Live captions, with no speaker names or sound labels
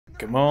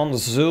Come on,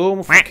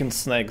 zoom, fucking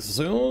snake,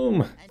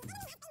 zoom!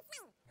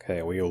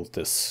 Okay, we ult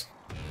this.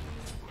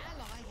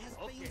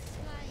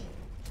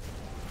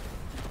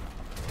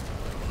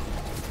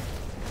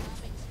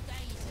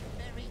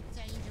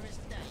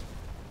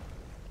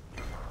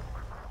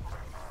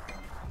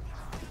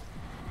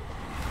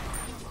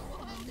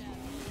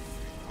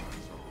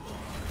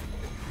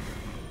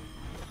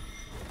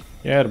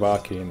 Get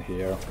back in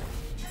here.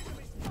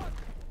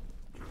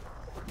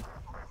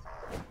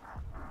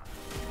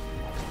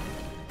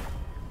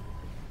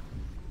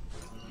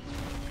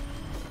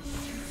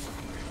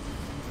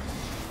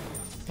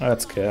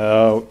 Let's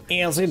go.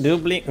 Easy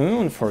doubly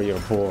for your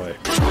boy.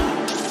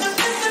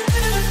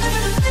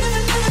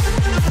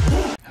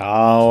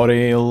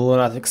 Howdy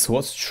lunatics,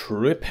 what's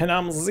tripping?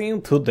 I'm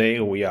Zin.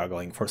 Today we are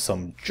going for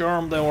some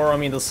Jorm the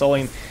Worm in the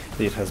Solin.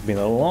 It has been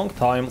a long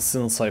time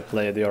since I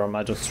played Jorm.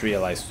 I just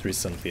realized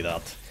recently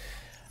that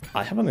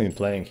I haven't been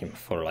playing him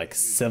for like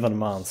 7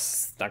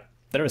 months. Like,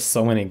 there is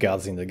so many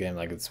gods in the game,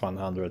 like it's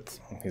 100.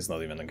 He's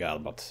not even a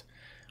god, but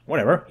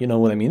whatever, you know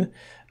what I mean.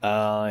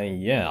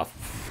 Yeah,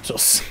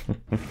 just...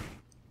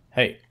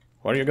 Hey,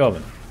 where are you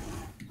going?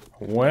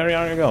 Where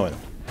are you going?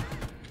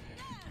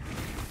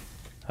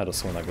 I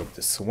just wanna go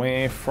this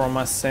way for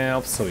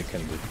myself, so we can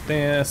do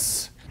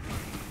this.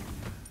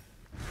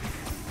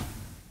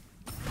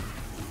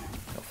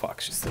 Oh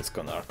fuck, she's just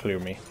gonna clear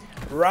me.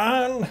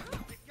 Run!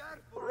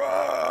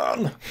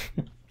 Run!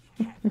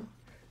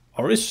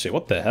 Or is she?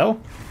 What the hell?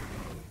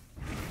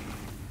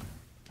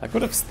 I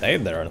could have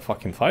stayed there and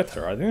fucking fight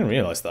her, I didn't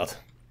realize that.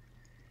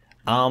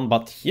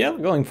 But yeah, we're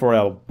going for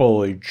our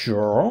boy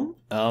Jorm,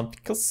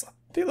 because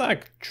I feel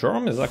like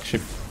Jorm is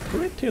actually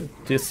pretty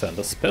decent,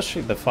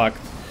 especially the fact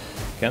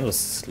you can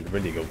just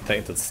really go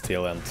tainted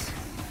still and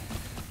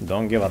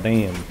don't give a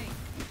damn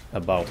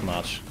about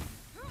much.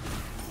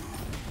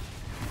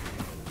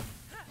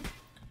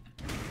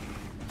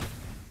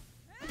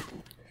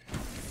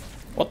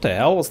 What the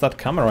hell was that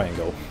camera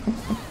angle?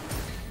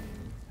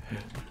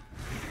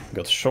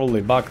 Got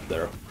surely bugged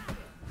there.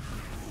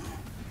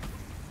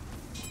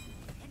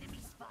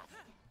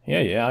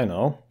 Yeah, I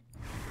know.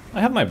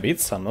 I have my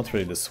beats, I'm not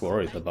really this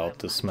worried about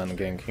this man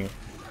ganking.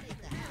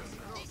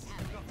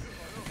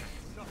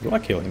 Do I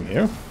kill him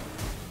here?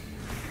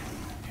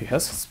 He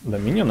has the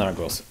minion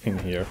Argos in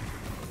here,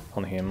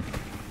 on him.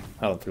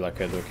 I don't feel like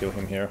I do kill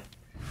him here.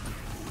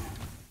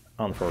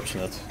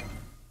 Unfortunate.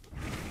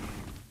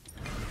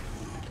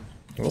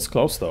 It was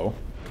close though.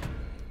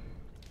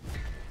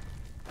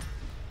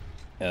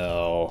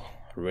 Oh,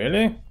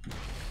 really?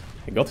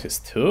 He got his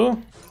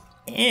 2?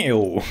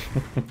 Ew!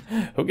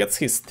 Who gets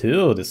his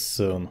 2 this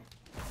soon?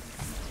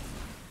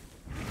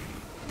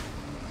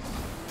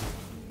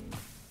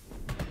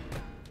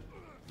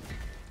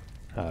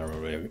 I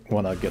don't really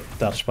wanna get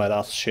touched by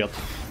that shit.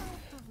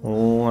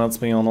 Let's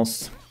be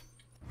honest.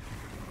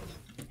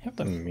 Have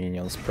the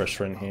minions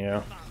pressuring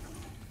here.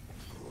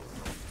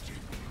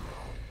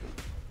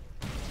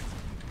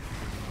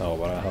 Oh,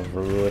 but I have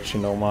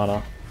literally no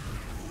mana.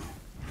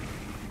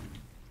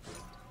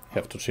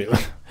 Have to chill.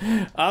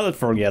 I did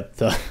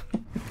forget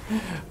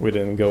we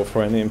didn't go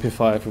for any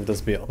MP5 with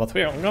this build, but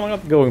we are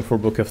not going for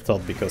Book of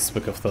Thought because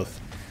Book of Thought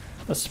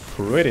is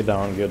pretty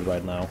darn good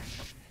right now.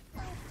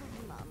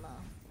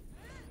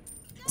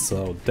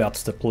 So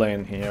that's the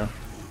plan here.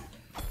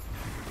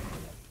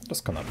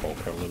 Just gonna poke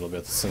her a little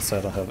bit since I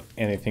don't have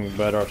anything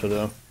better to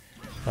do.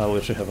 I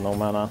literally have no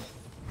mana.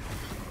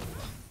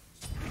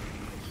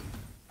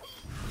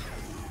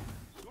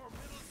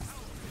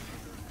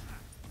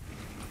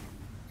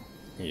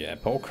 Yeah,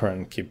 poke her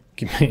and keep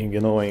being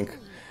annoying.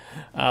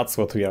 That's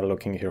what we are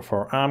looking here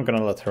for. I'm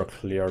gonna let her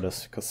clear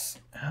this because...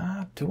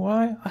 do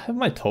I? I have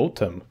my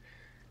totem.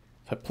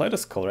 If I play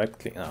this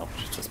correctly... No,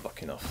 she's just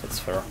backing off, that's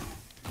fair.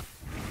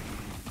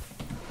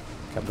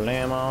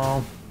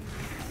 Kablamo.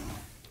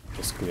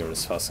 Just clear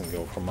this fast and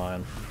go for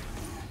mine.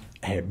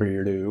 Hey,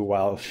 blue,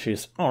 while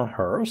she's on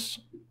hers.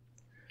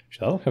 She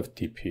doesn't have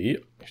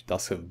TP, she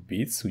does have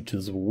beats, which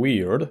is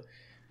weird.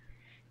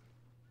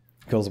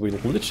 Because we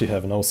literally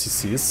have no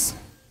CCs.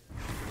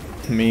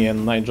 Me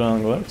and my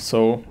jungler,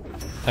 so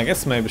I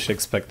guess maybe she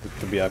expected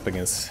to be up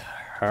against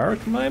her,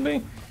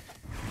 maybe?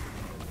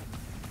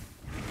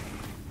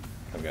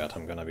 Oh god,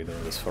 I'm gonna be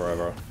doing this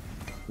forever,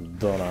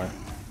 don't I?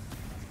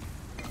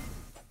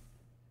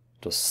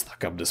 Just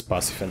stack up this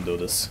passive and do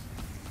this.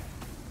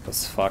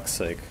 Cause fuck's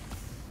sake.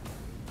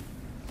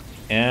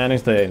 Any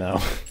day now.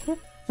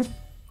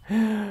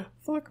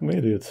 Fuck me,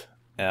 dude.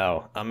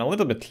 Ow, I'm a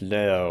little bit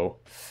low.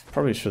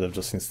 Probably should have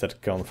just instead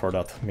gone for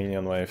that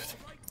minion wave.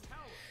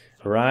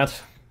 Right.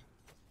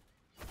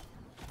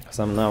 Because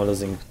I'm now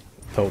losing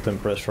totem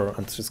pressure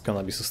and she's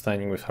gonna be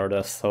sustaining with her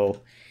death, so...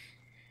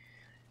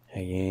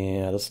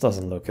 Yeah, this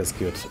doesn't look as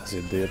good as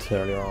it did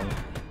earlier on.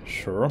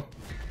 Sure.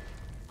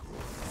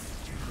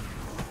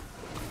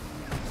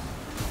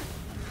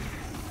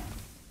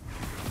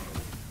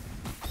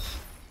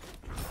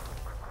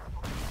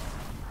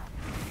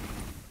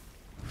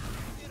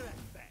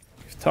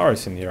 If Tar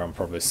is in here, I'm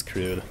probably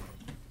screwed.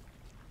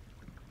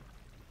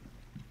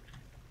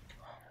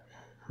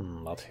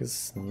 But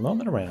he's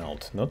not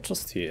around, not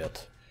just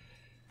yet.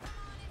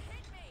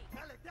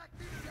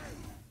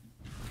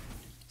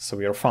 So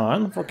we are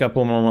fine for a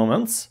couple more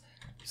moments.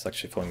 He's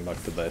actually falling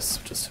back to base,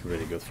 which is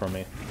really good for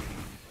me.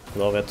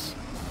 Love it.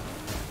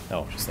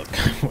 Oh, he's not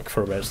coming back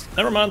for base.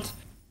 Never mind.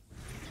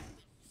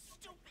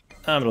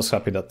 I'm just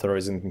happy that there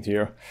isn't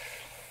here.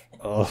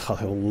 Oh,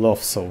 I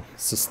love so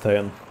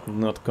sustain,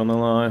 not gonna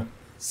lie.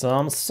 So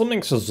I'm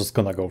assuming she's just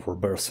gonna go for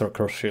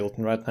Berserker Shield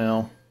right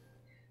now.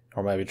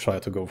 Or maybe try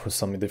to go for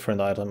some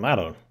different item, I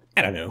don't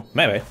know,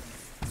 maybe.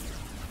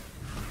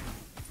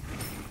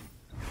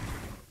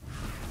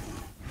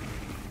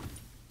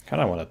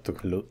 Kinda wanted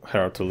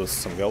her to lose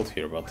some gold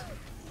here, but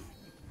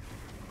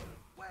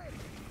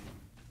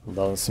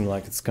doesn't seem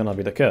like it's gonna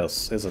be the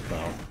case, is it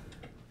now?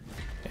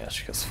 Yeah,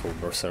 she has full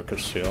Berserker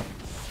Shield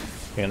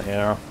in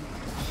here.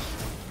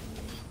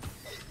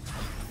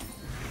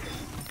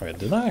 Wait,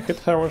 did I hit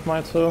her with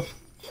my 2?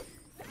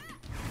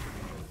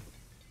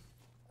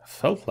 I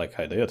felt like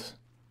I did,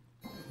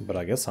 but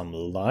I guess I'm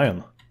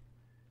lying.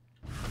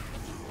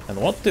 And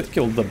what did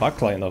kill the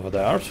backline of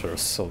the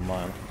archers of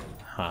mine?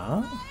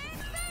 Huh?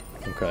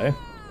 Okay.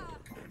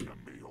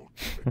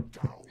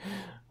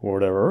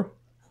 Whatever.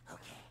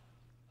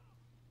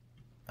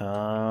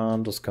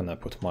 I'm just gonna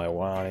put my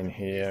 1 in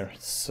here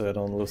so I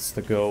don't lose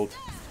the gold.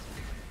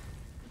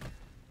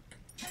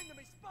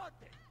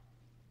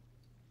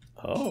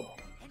 Oh,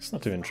 he's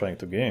not even trying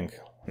to gank.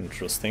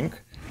 Interesting.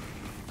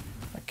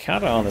 I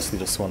kinda honestly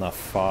just wanna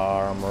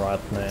farm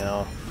right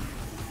now.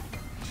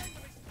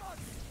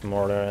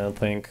 More than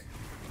anything.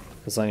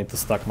 Because I need to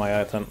stack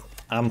my item.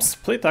 I'm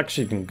split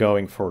actually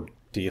going for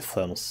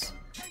defense.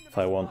 If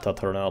I want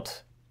that or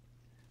not.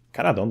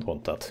 Kinda don't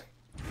want that.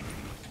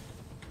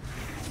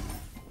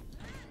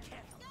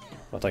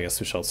 But I guess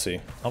we shall see.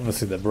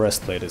 Obviously the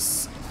breastplate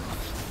is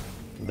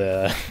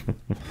the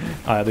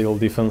ideal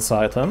defense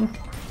item.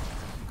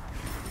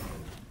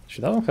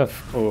 She doesn't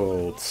have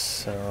ult,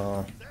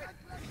 so...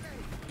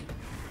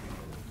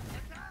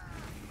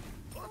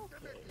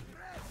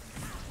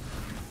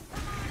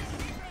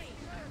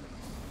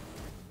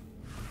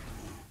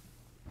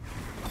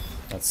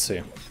 Let's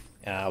see.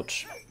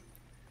 Ouch.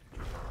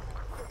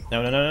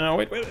 No,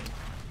 wait.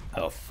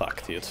 Oh,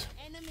 fuck, dude.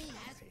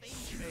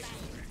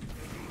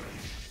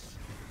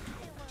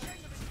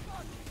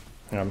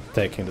 I'm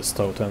taking this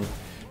totem,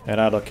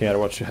 and I don't care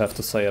what you have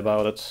to say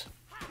about it.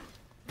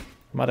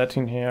 Am I that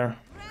in here?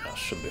 That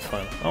should be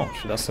fine. Oh,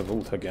 she does have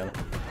ult again.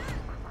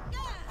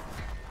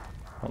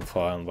 I'm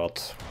fine,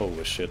 but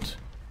holy shit.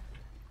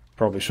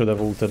 Probably should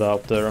have ulted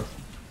out there.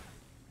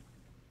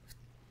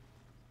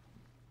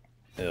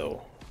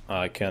 Ew.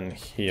 I can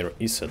hear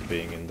Iset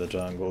being in the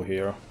jungle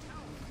here.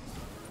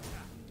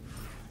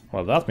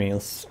 Well, that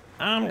means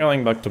I'm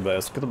going back to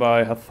base.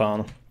 Goodbye, have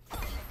fun.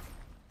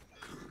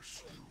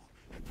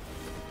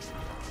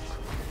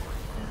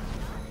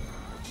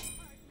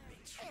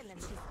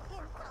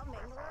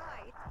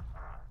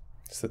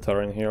 Is the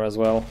turret here as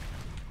well?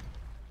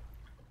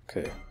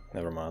 Okay,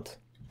 never mind.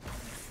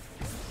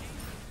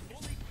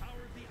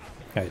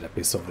 I had a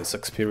piece of this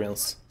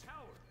experience.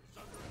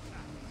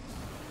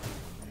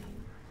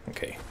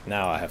 Okay,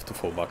 now I have to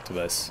fall back to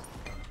base.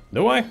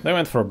 Do I? They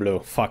went for blue.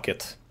 Fuck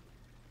it.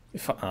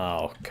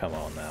 Oh, come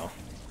on now.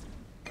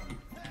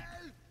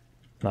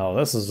 No,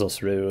 this is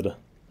just rude.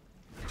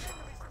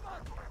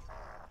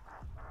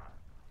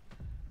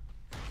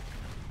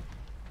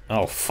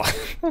 Oh, fuck.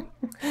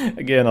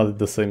 Again, I did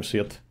the same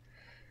shit.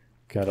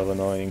 Kind of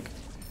annoying.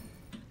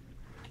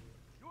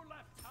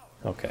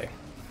 Okay.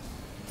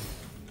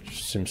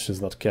 Seems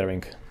she's not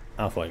caring.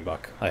 I'm falling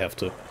back. I have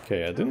to.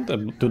 Okay, I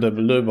didn't do the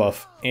blue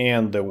buff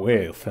and the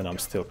wave, and I'm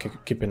still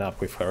keeping up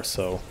with her,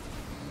 so...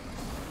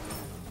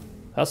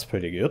 That's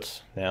pretty good,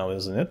 now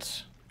isn't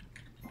it?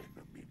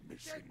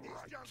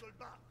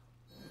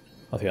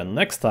 But yeah,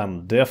 next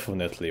time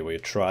definitely we're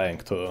trying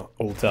to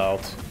ult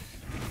out.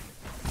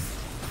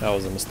 That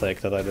was a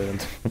mistake that I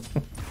didn't.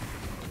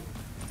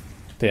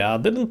 Yeah, I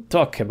didn't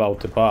talk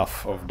about the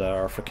buff of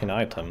the freaking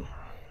item.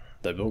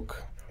 The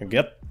book. You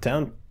get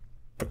 10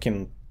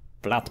 freaking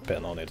flat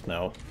pen on it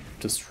now.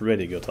 Just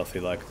really good, I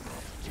feel like.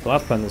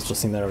 Flat pen is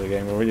just in early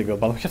game really good,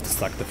 but we have to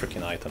stack the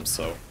freaking items,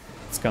 so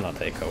it's gonna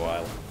take a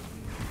while.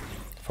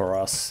 For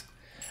us.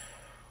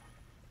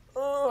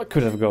 I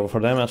could have gone for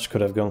damage,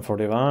 could have gone for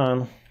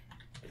divine.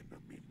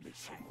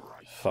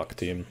 Fuck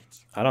team.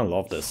 I don't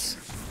love this.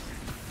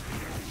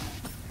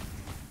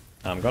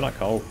 I'm gonna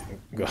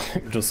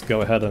just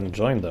go ahead and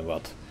join them,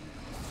 but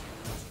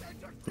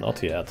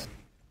not yet.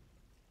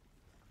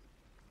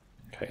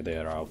 Okay, they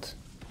are out.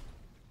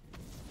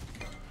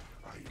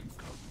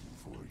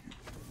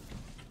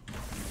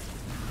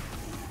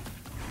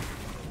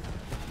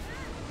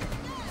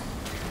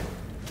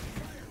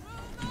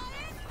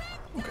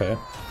 Okay.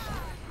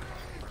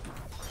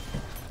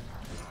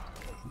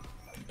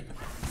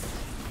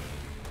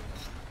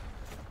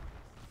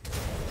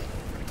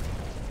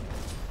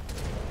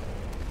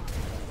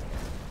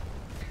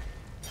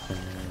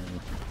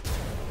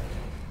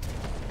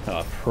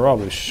 I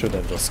probably should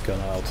have just gone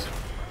out.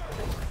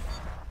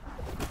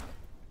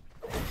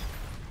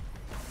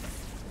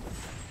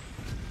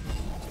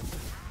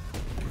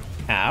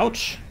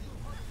 Ouch!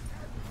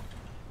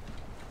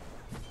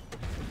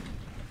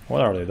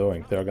 What are they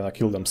doing? They're gonna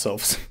kill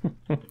themselves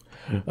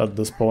at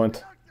this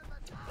point.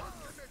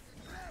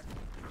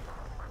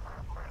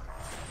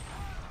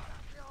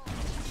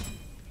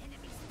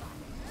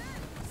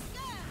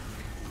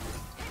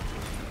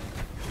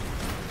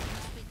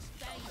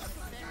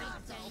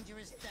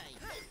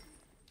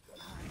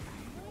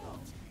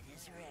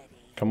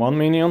 Come on,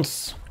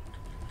 minions!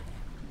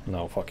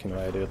 No fucking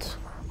way, dude.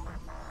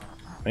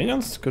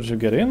 Minions, could you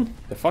get in?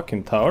 The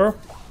fucking tower?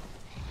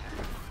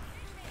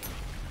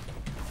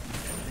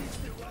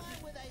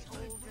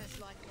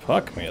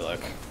 Fuck me,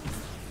 like.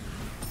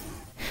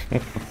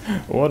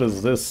 What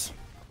is this?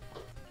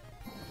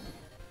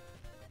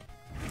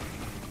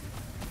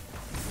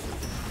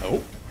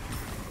 Oh.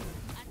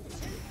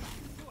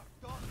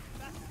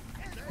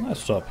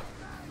 Nice job.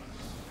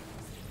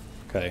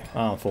 Okay,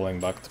 I'm falling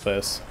back to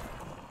base.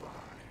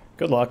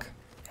 Good luck.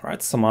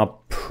 Alright, so I'm a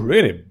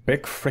pretty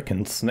big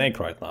freaking snake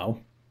right now.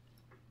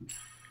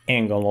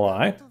 Ain't gonna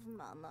lie.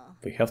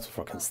 We have to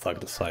fucking stack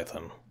this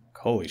item.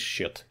 Holy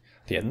shit.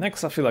 Yeah,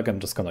 next I feel like I'm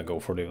just gonna go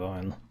for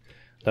Divine.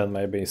 Then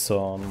maybe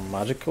some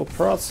magical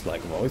procs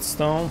like Void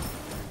Stone.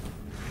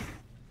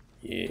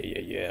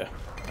 Yeah.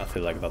 I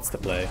feel like that's the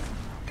play.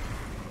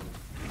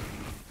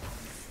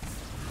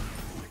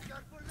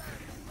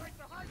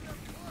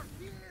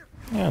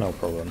 Yeah, no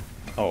problem.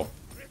 Oh,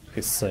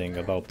 he's saying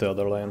about the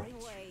other lane.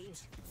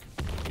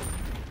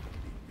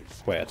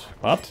 Wait,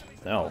 what?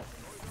 No.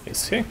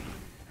 Is he?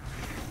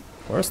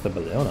 Where's the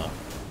Bellona?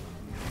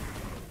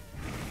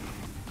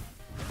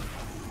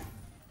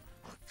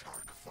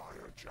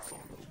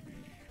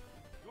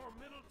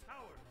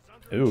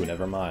 Ooh,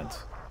 never mind.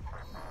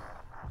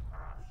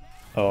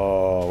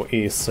 Oh,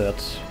 is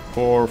it?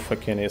 Poor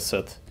fucking is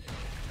it?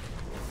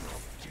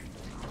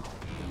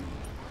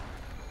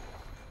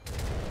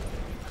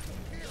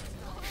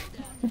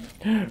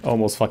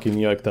 Almost fucking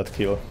yoked that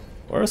kill.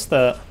 Where's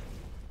the...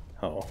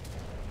 Oh,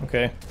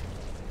 okay.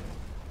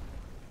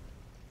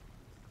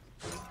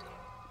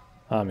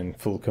 I'm in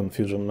full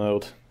confusion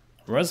mode.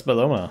 Where's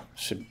Bellona?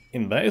 Is she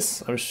in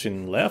base or is she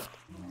in left?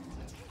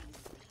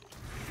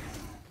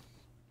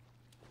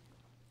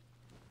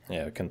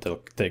 Yeah, we can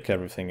take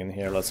everything in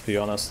here, let's be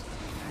honest.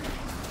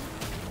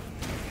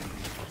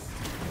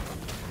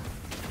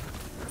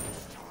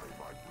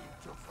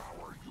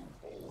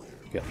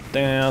 Get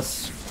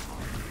this.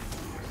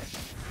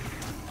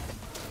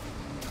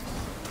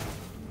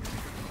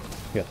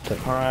 Get the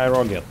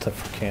pyro, get the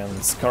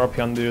fucking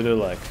scorpion dude,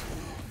 like...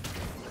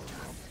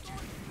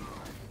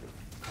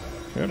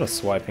 You're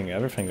just wiping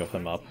everything of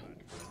them up.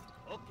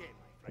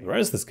 Where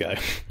is this guy?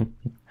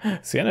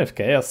 Is he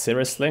NFK?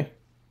 Seriously?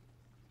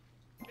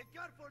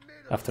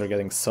 After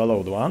getting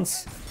soloed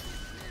once?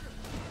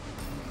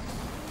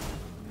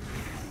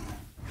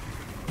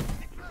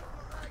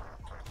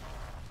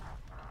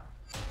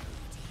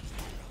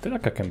 I feel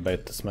like I can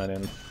bait this man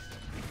in.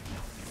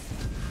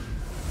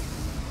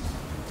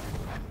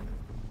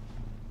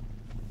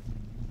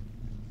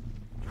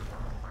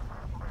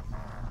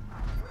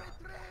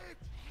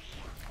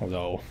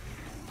 Although...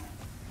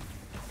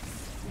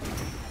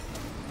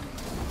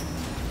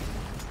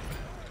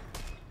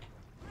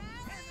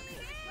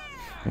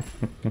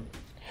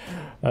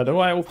 do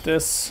I ult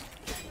this?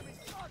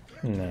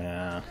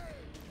 Nah.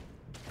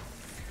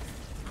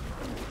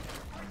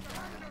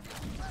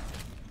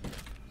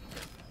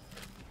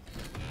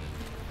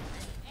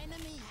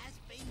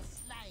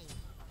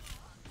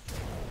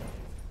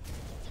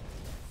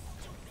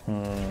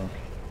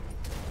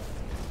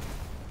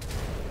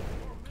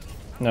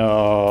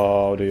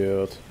 No,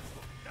 dude.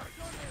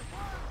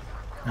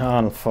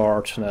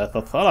 Unfortunate.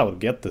 I thought I would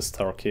get this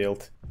tower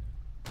killed.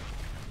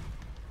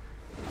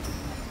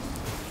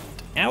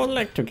 I would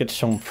like to get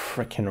some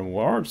freaking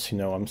rewards, you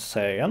know what I'm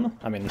saying?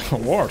 I mean,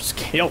 rewards,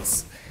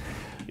 kills.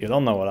 You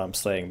don't know what I'm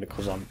saying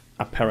because I'm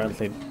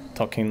apparently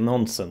talking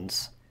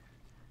nonsense.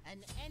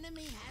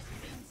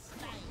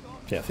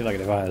 Yeah, I feel like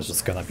Divine is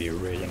just gonna be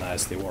really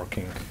nicely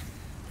working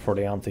for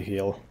the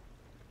anti-heal.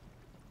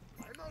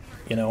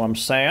 You know what I'm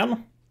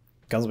saying?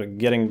 Because we're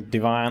getting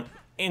Divine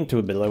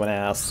into below an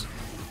ass.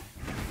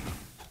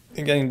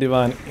 We're getting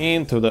Divine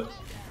into the...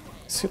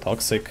 Is he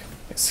toxic?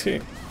 Is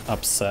he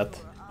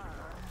upset?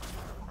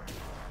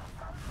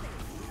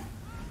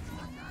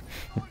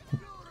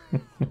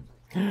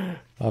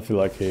 I feel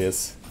like he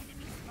is.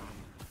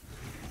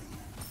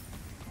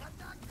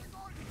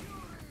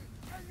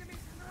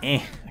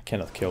 I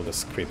cannot kill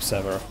this creeps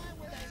ever.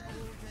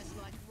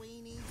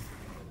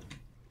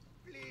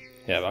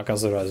 Yeah,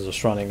 Bakazura is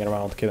just running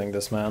around killing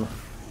this man.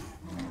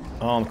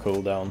 On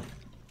cooldown.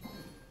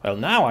 Well,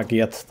 now I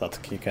get that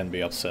he can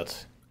be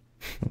upset.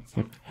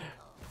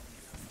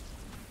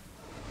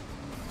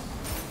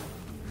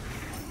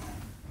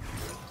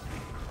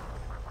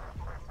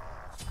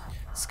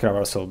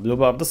 Scaravel blue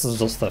buff. This is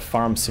just a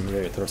farm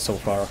simulator so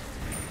far.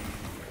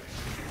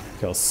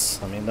 Because,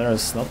 I mean, there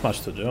is not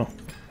much to do.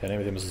 The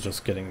enemy team is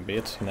just getting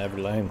beat in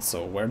every lane,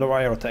 so where do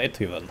I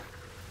rotate even?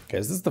 Okay,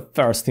 is this the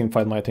first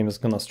teamfight my team is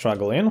gonna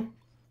struggle in?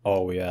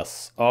 Oh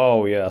yes,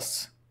 oh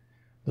yes.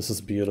 This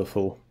is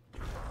beautiful.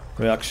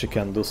 We actually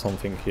can do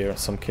something here,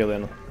 some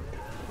killing.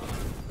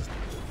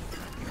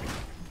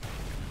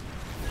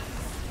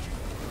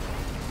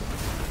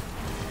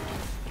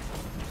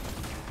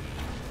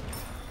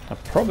 I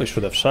probably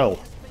should have shelled.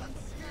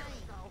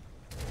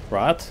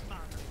 Right?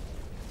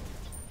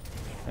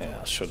 Yeah,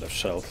 I should have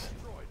shelled.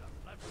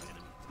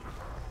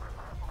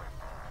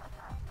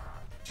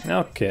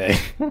 Okay.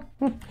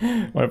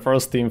 My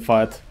first team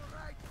fight.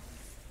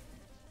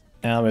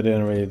 And we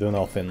didn't really do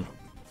nothing,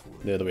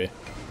 did we?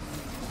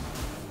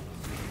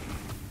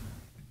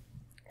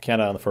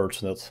 Kinda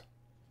unfortunate.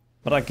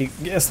 But I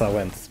guess I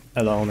went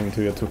alone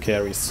into a 2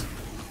 carries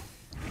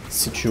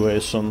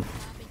situation.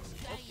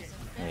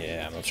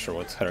 Yeah, I'm not sure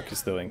what Reeck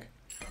is doing.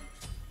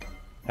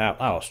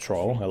 I was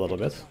troll a little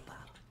bit.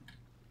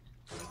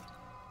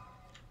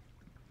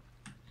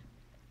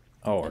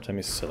 Oh,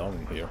 Artemis is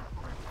alone here.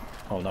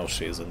 Oh no,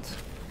 she isn't.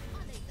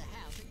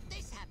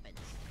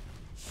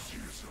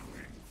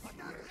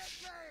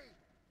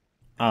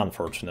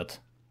 Unfortunate.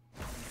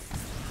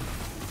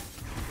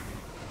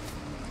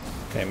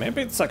 Okay,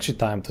 maybe it's actually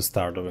time to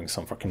start doing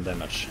some fucking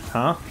damage,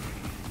 huh?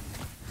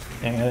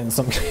 And in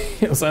some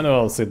cases, I know I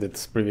also did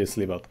this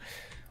previously, but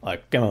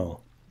like, come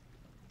on.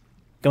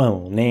 Come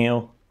on,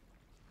 now.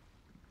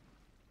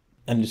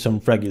 I need some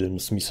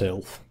fragilums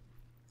myself.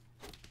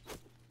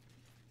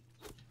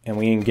 And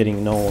we ain't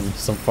getting known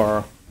so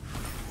far.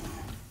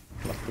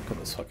 But look at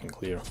this fucking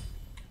clear.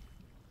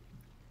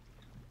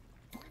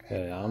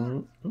 Okay,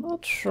 I'm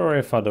not sure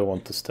if I do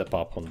want to step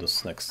up on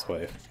this next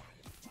wave.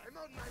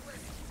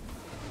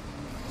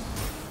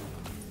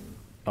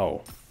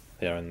 Oh,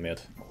 they are in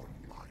mid.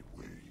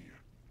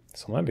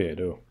 So maybe I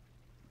do.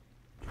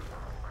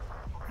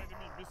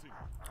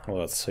 Well,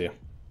 let's see.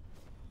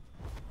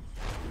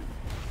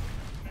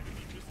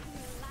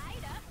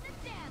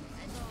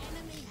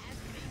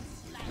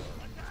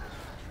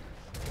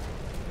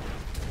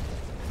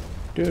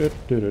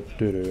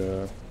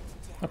 Oh,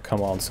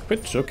 come on,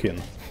 quit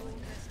joking.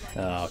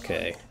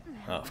 Okay,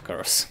 of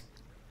course.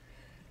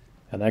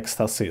 A next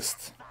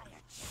assist.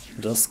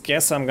 Just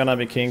guess I'm gonna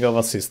be king of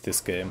assist this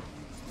game.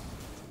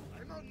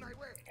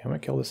 Can we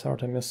kill this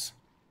Artemis?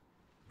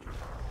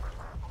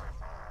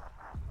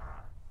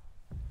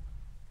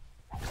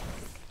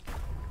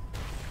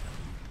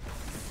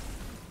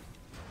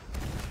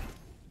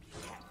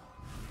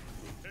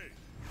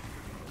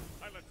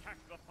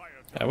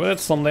 Yeah, we did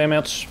some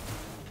damage.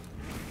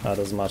 Not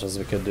as much as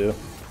we could do.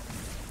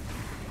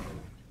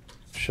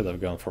 Should have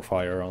gone for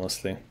fire,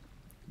 honestly.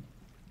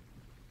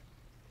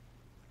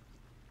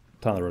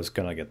 Thunder is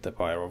gonna get the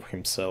fire of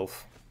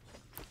himself.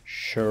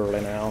 Surely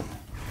now.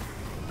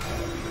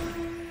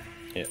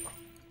 Yeah.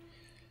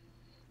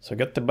 So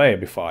get the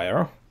baby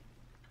fire.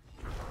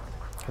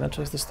 Can I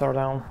chase the star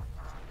down?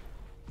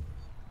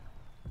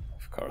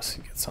 Of course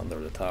he gets under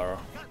the tower.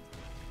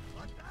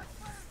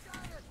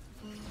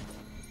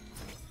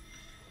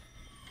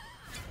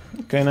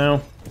 Okay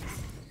now.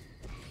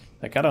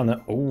 Like I don't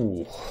know.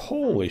 Oh,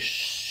 holy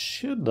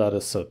shit, that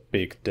is a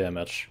big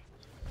damage.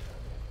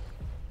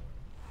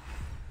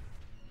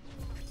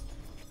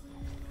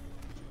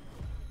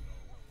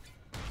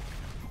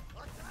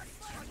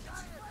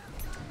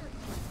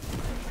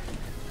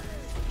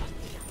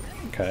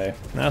 Okay,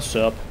 nice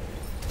up.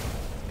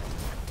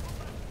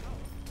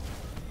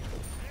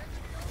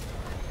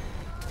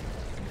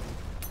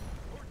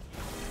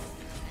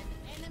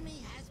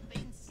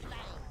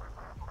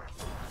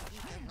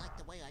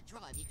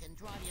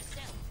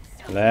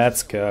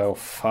 Let's go,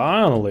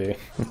 finally!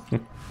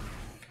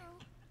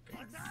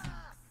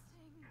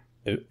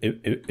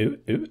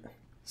 Ooh.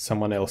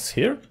 Someone else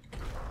here?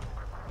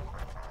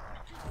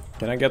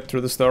 Can I get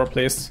through this door,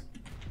 please?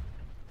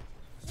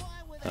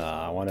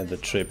 Ah, I wanted the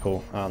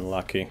triple.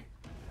 Unlucky.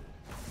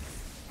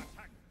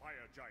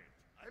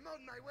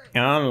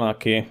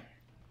 Unlucky. I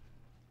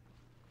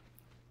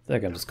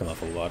think I'm just gonna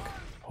have a luck.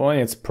 Who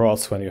needs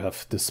pros when you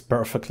have this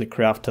perfectly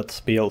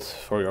crafted build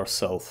for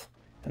yourself?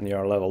 And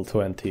you're level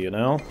 20, you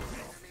know?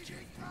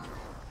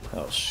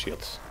 Oh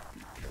shit.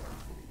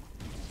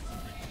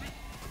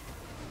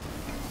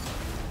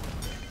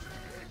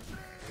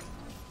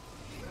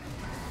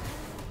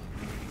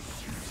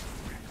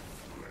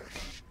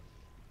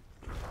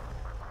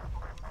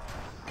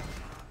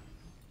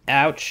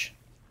 Ouch!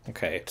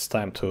 Okay, it's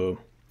time to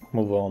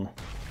move on.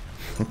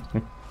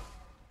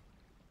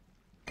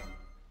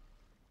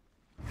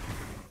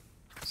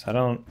 So I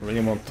don't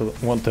really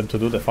want them to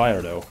do the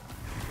fire though.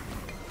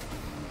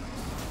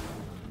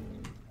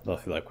 I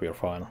feel like we're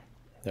fine.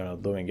 They're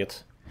not doing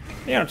it.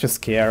 They are just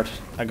scared.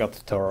 I got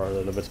the tower a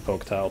little bit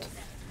poked out.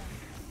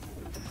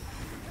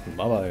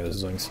 Baba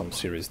is doing some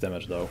serious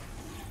damage though.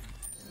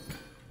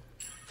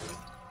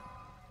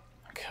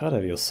 Could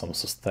have used some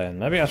sustain.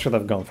 Maybe I should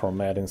have gone for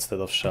med instead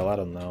of shell, I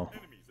don't know.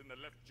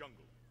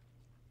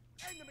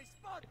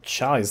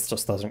 Chalice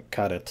just doesn't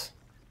cut it.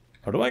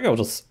 Or do I go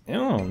just...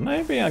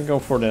 maybe I go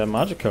for the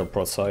magical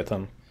pros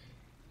item.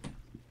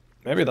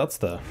 Maybe that's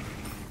the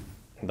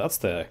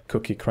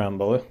cookie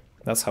crumble.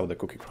 That's how the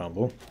cookie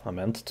crumble, I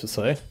meant to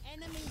say.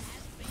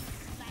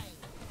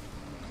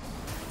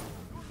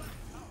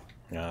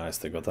 Ah, I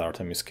still got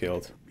Artemis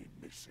killed.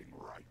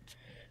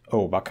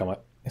 Oh, Bakama.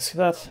 Is he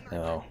that?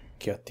 No.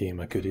 God damn,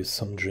 I could use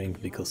some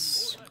drink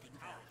because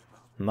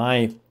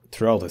my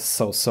throat is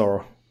so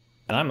sore.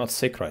 And I'm not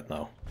sick right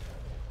now.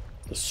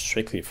 Just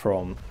strictly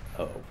from...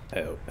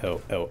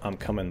 Oh, I'm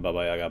coming,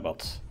 Baba Yaga,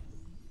 but...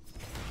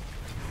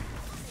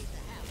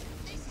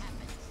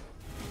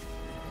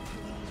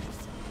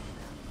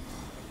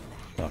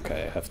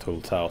 Okay, I have to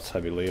ult out, I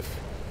believe.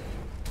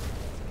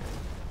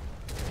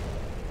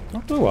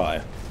 Or do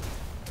I?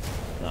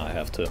 No, I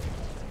have to.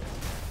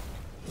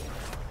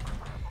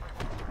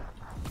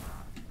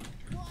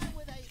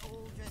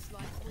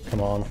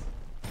 Come on.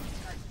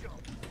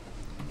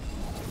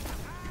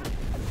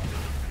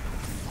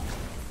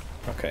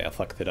 Okay, I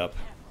fucked it up.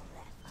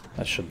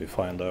 That should be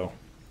fine though.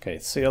 Okay,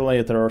 see you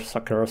later,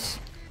 suckers.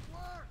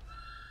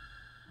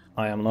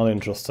 I am not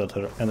interested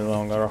any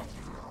longer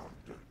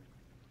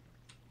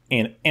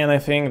in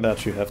anything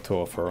that you have to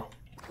offer.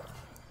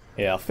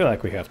 Yeah, I feel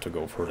like we have to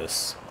go for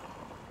this.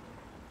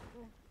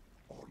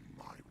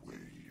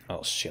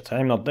 Oh shit,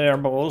 I'm not there,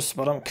 boss,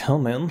 but I'm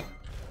coming.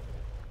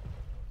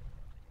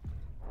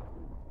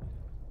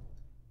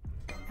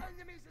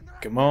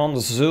 Come on,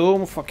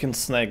 zoom, fucking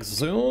snake,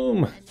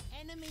 zoom!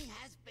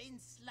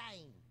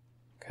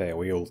 Okay,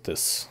 we ult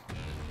this.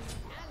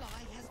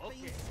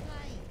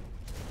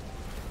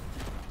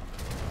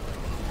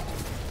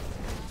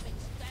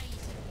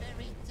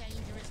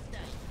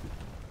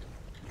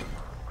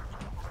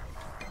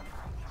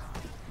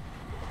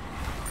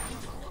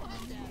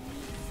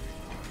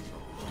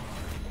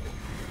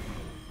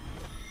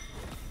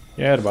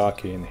 Get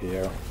back in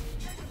here.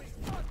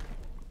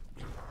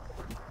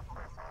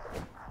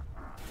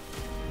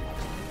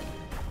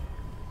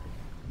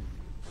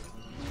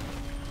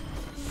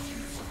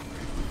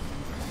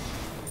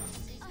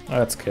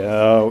 Let's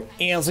go.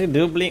 Easy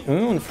doubly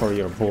oon for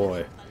your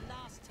boy.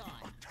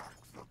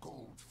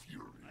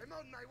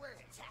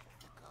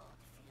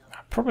 I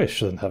probably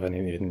shouldn't have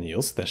even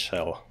used the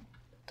shell,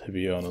 to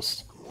be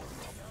honest.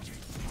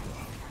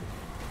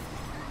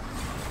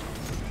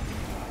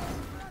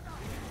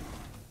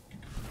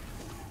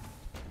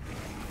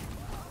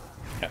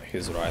 Yeah,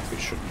 he's right, we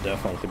should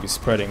definitely be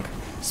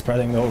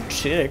spreading those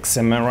chicks,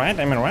 am I right,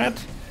 am I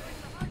right?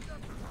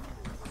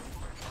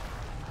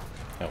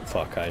 Oh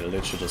fuck, I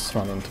literally just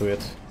ran into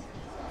it.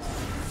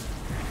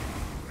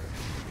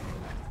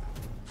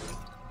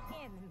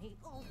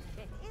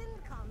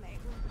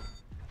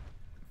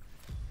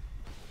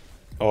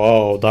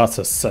 Oh, that's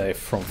a save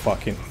from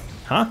fucking...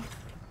 Huh?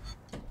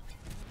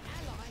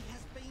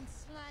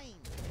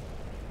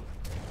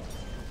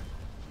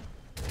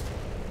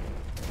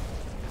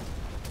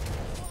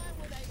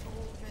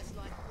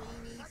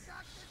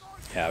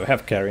 Yeah, we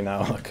have carry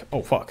now, like,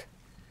 oh fuck.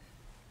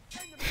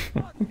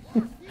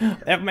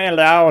 Leave me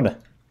alone!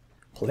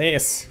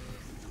 Please!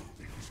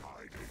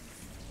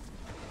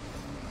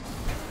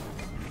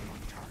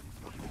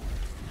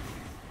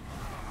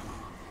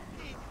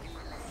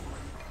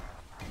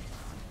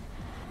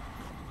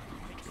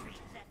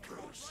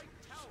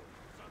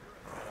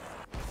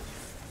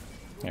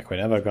 Like, we're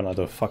never gonna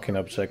do fucking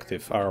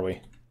objective, are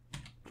we?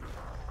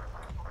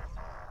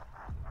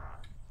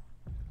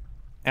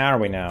 Are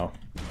we now?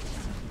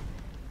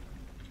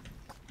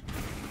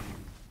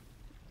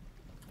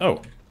 Oh!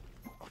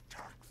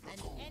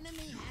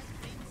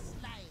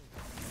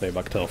 They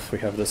backed off, we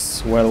have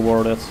this well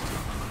worded.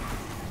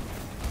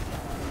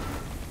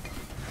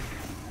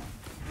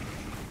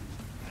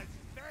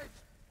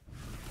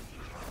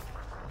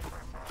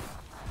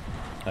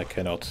 I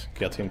cannot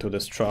get into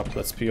this trap,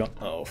 let's be on.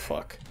 Oh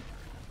fuck.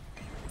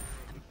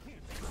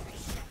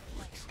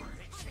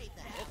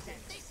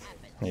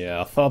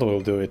 Yeah, I thought we'll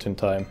do it in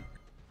time.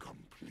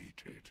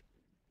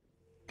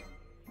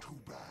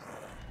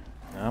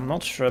 I'm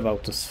not sure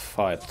about this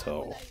fight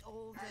though.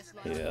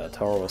 Yeah,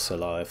 Tower was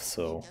alive,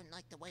 so...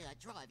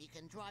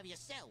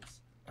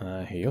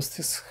 he used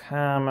his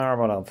hammer,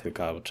 but I don't think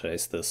I would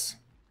chase this.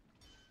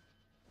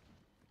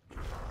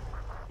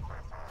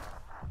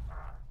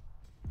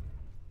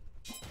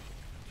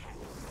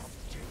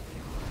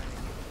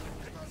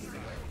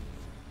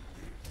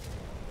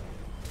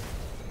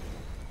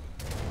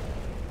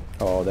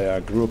 Oh, they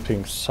are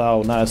grouping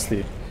so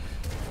nicely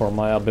for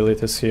my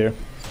abilities here.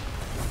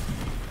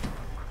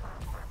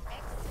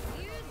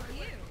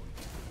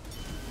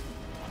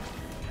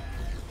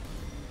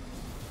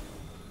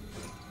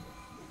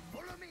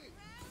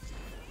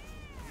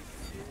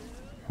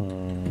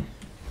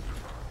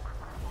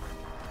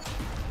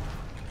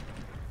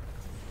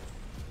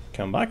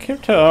 Come back here,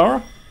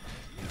 Tor.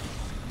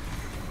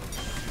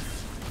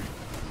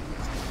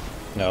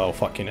 No,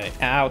 fucking A.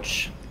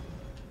 Ouch.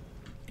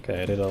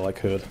 Okay, I did all I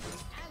could.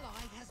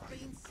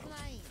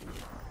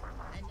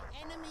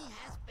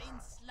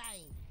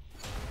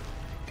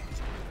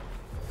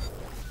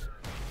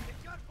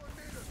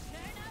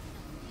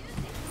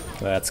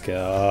 Let's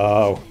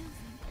go.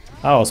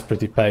 That was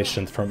pretty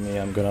patient from me,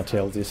 I'm gonna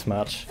tell this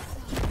match.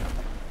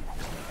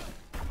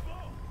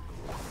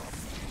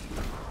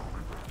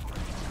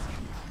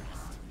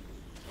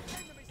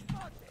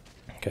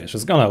 Okay,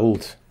 she's gonna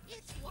ult.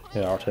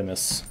 Yeah,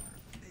 Artemis.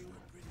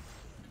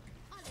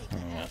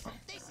 Yeah.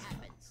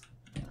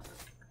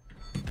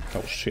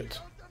 Oh shit.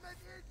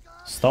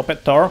 Stop it,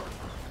 Thor!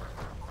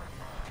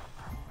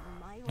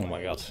 Oh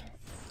my god.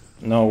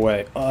 No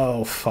way.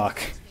 Oh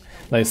fuck.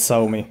 They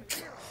saw me.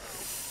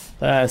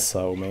 They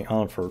saw me.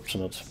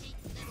 Unfortunate.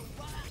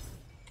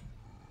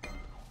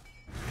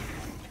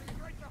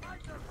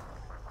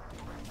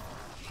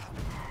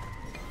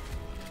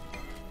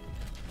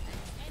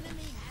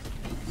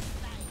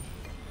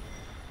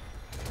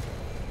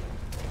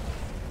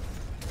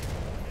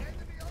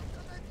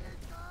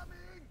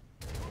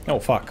 Oh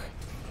fuck.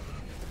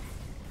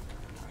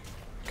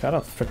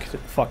 Kinda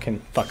fucking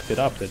fucked it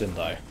up, didn't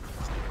I?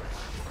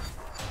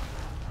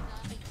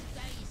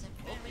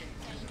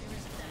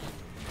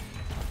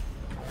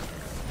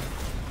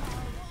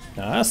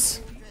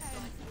 Nice.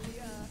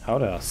 How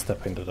did I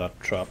step into that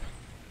trap?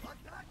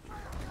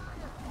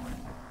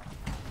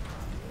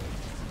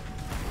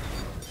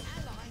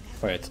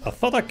 Wait, I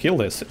thought I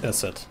killed this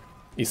asset.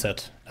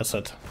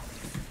 Asset.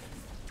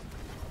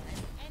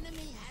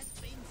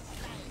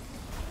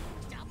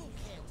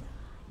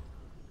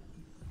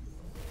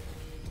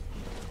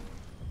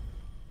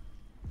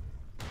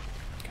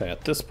 Okay,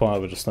 at this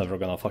point we're just never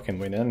gonna fucking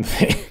win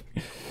anything.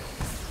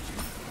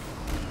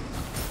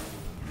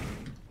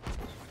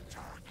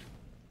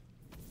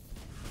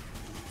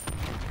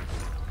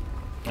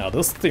 Now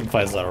these team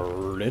fights are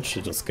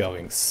literally just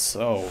going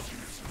so...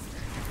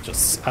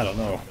 I don't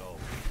know.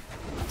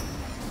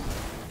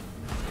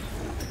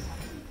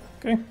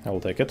 Okay, I will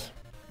take it.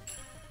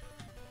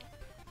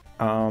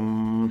 I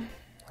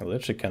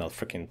literally cannot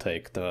freaking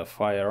take the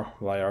fire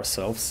by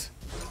ourselves.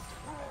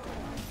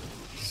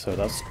 So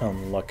that's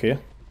unlucky.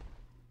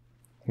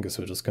 I guess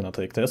we're just gonna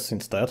take this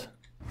instead.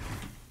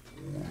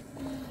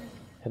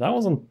 Yeah, that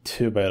wasn't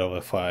too bad of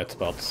a fight,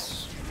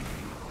 but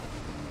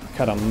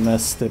kinda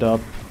messed it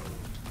up.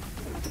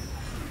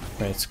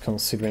 It's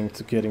considering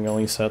to getting a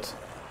reset.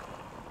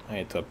 I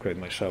need to upgrade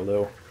my shell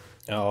though.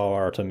 Oh,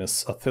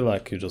 Artemis, I feel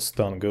like you just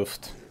done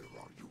goofed.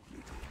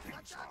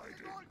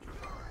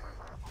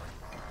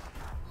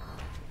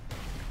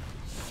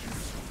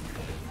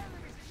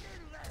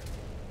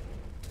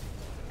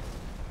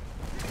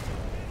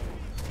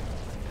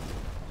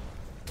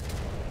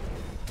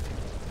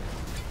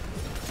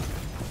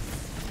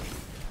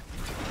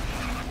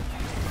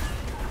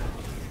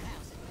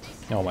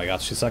 Oh my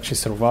god, she's actually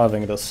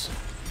surviving this.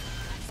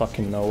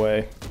 Fucking no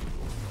way.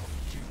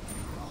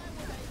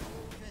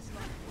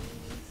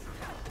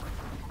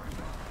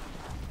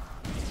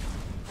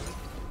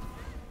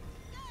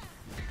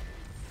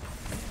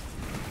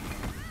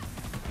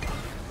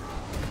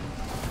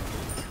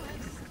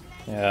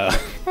 Yeah.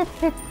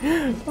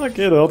 I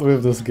cannot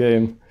with this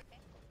game.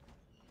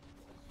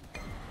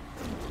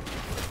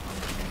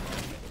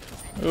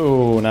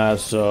 Ooh,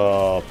 nice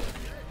job.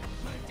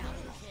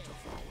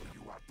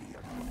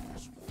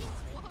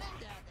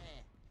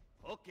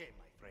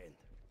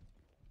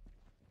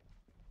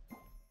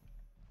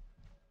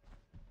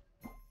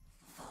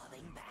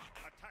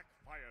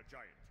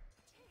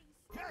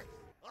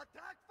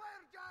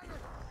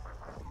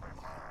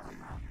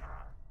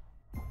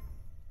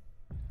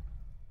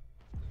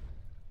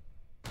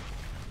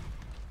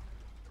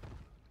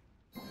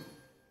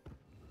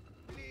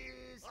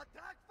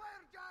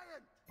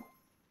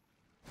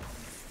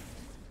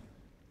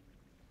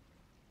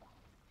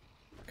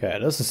 Okay,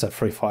 this is a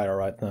free fire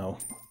right now.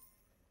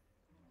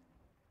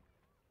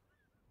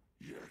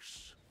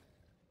 Yes.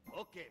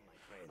 Okay, my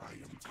friend. I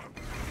am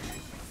coming.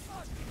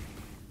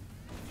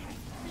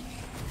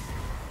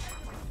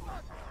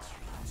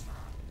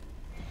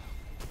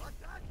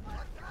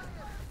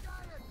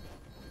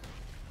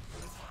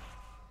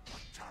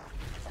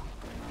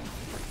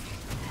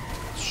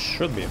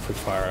 Should be a free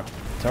fire.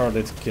 Terra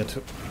did get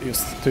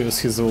used to use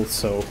his ult,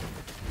 so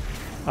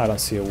I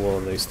don't see a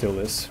war they steal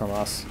this from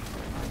us.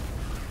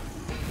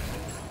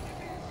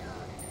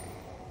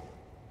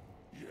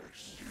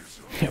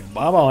 Yeah,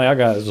 Baba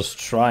Yaga is just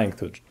trying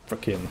to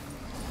freaking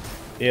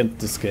end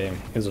this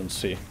game, isn't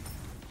she?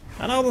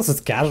 I know this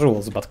is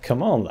casuals, but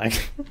come on,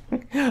 like,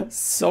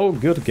 so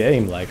good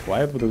game, like,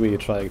 why would we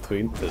try to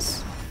end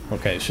this?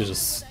 Okay, she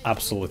just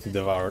absolutely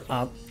devoured.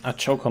 I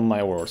choke on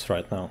my words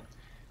right now.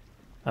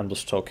 I'm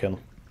just choking.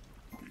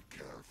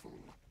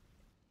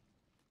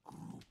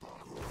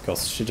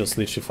 Because she just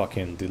literally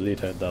fucking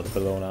deleted that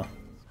Bellona.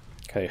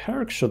 Okay,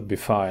 Reeck should be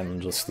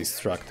fine, just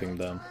distracting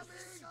them.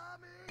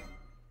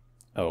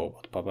 Oh,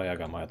 but Baba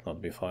Yaga might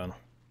not be fine.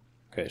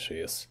 Okay, she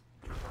is.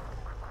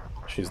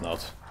 She's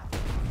not.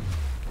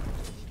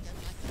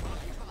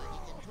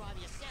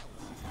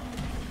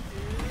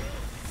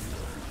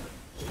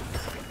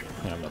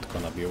 I'm not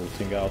gonna be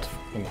ulting out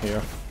in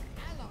here.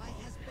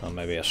 Well,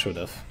 maybe I should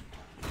have.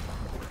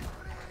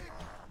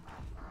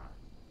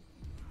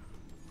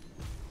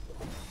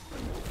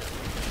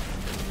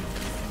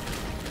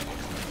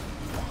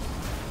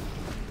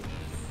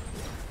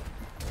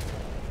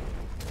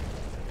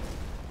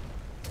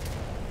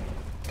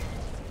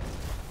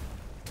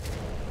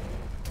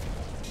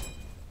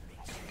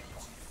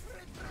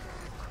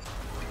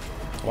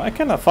 Why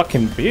can't I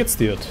fucking beats,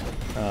 dude?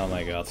 Oh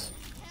my god.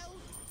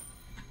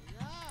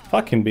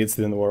 Fucking beats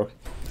didn't work.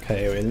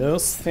 Okay, we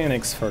lose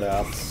Phoenix for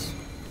that.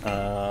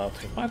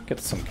 We might get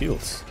some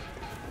kills.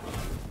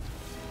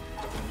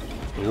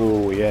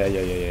 Ooh,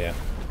 yeah.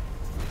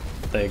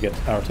 They get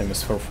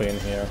Artemis for free in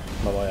here.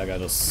 Baba Yaga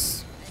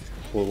just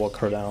will walk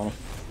her down.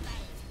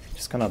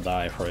 She's gonna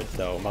die for it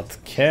though, but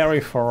carry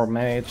for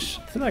mage,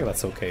 I feel like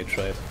that's okay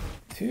trade.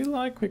 I feel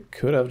like we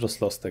could have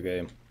just lost the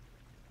game.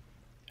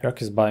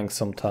 Reeck is buying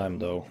some time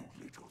though.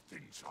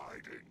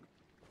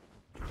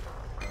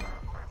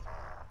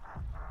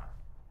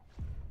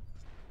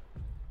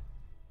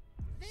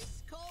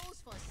 This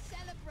calls for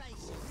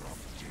celebration.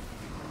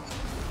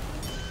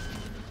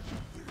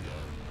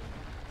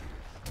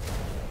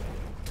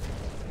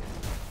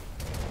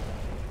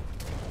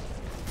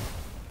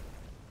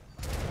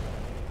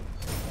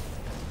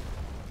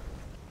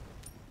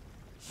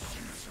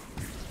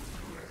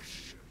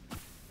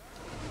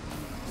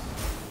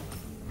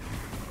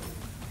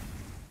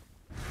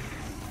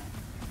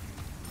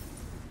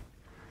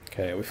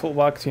 Okay, we full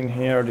backed in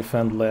here,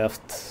 defend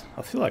left.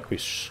 I feel like we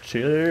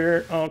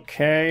should,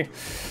 okay.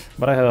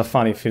 But I have a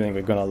funny feeling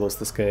we're gonna lose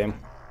this game.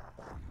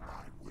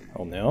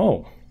 Oh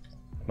no!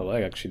 Well,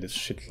 I actually did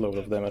shitload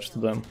of damage to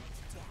them.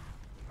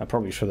 I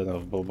probably shouldn't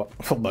have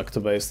full back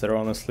to base there,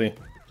 honestly.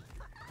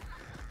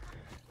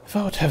 If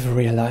I would have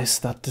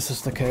realized that this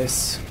is the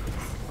case.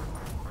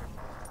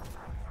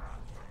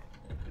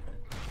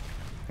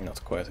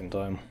 Not quite in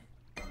time.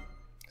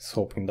 Just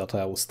hoping that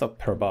I will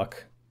stop her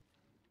back.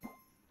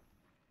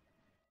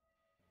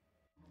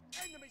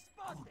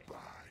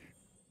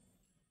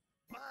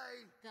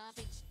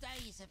 Garbage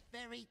day is a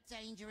very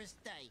dangerous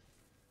day.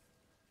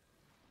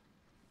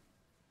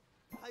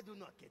 I do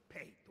not get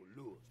paid to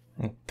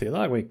lose. Feel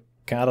like we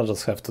kinda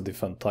just have to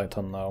defend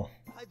Titan now.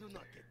 I do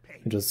not get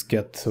paid. We just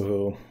get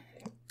to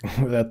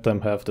let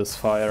them have this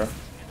fire.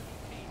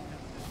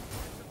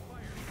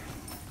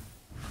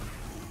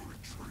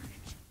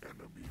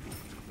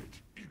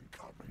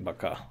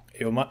 Baka.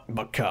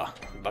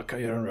 Baka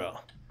you're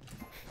real.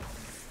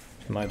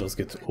 He might just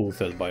get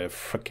ulted by a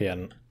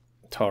freaking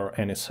Tar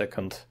any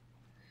second.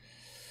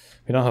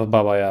 We don't have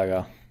Baba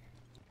Yaga.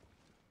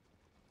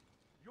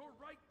 Your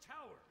right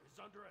tower is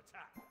under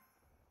attack.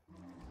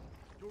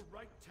 Your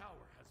right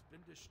tower has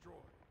been destroyed.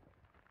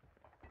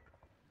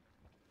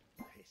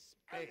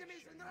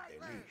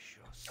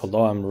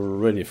 Although I'm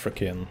really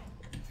freaking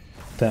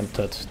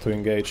tempted to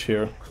engage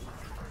here.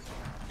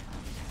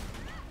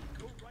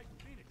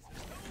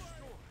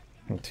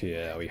 And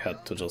yeah, we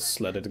had to just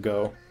let it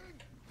go.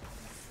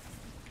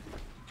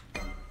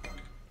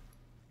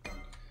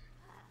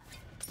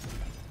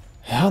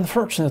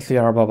 Unfortunately,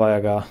 our Baba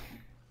Yaga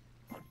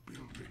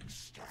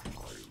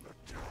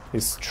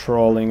is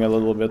trolling a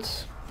little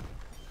bit.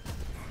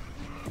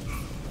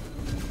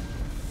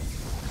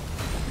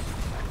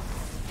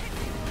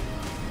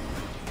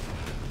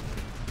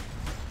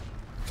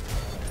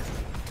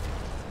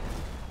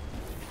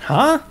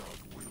 Huh?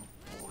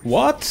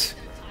 What?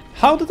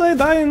 How did I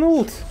die in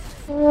ult?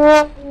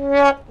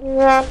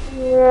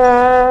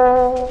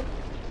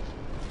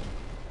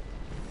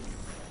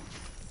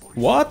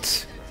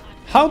 What?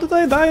 How did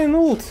I die in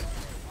ult?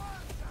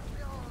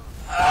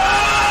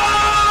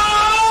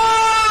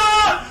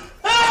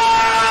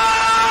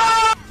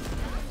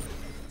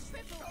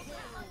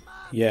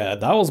 Yeah,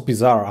 that was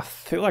bizarre. I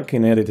feel like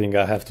in editing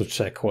I have to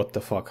check what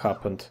the fuck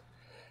happened.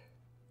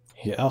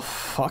 Yeah,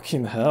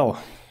 fucking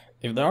hell.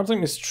 If the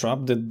Artemis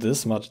trap did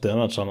this much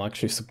damage, I'm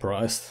actually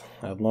surprised.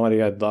 I had no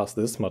idea it does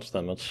this much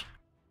damage.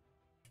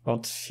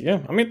 But yeah,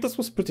 I mean, this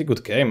was a pretty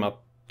good game.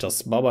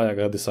 Just Baba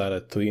Yaga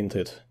decided to int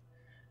it.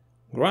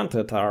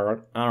 Granted,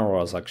 our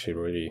was actually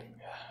really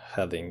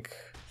heading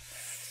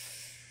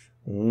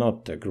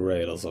not the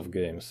greatest of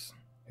games.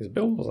 His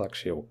build was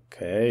actually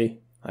okay,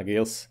 I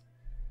guess.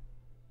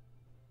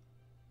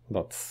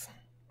 But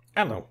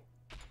I don't know.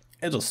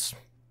 It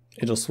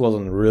just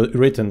wasn't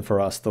written for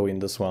us to win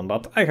this one,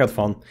 but I had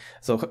fun.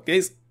 So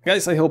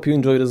guys, I hope you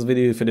enjoyed this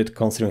video. If you did,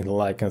 consider hitting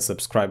like and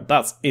subscribe.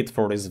 That's it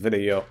for this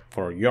video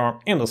for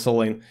Jorm in the Soul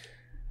Lane.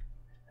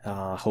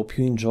 Hope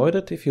you enjoyed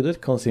it. If you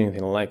did, consider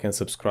hitting like and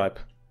subscribe.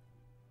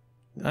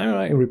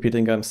 I'm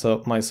repeating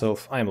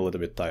myself, I'm a little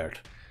bit tired.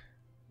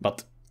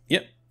 But yeah,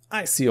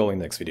 I see you all in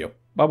the next video.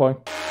 Bye bye.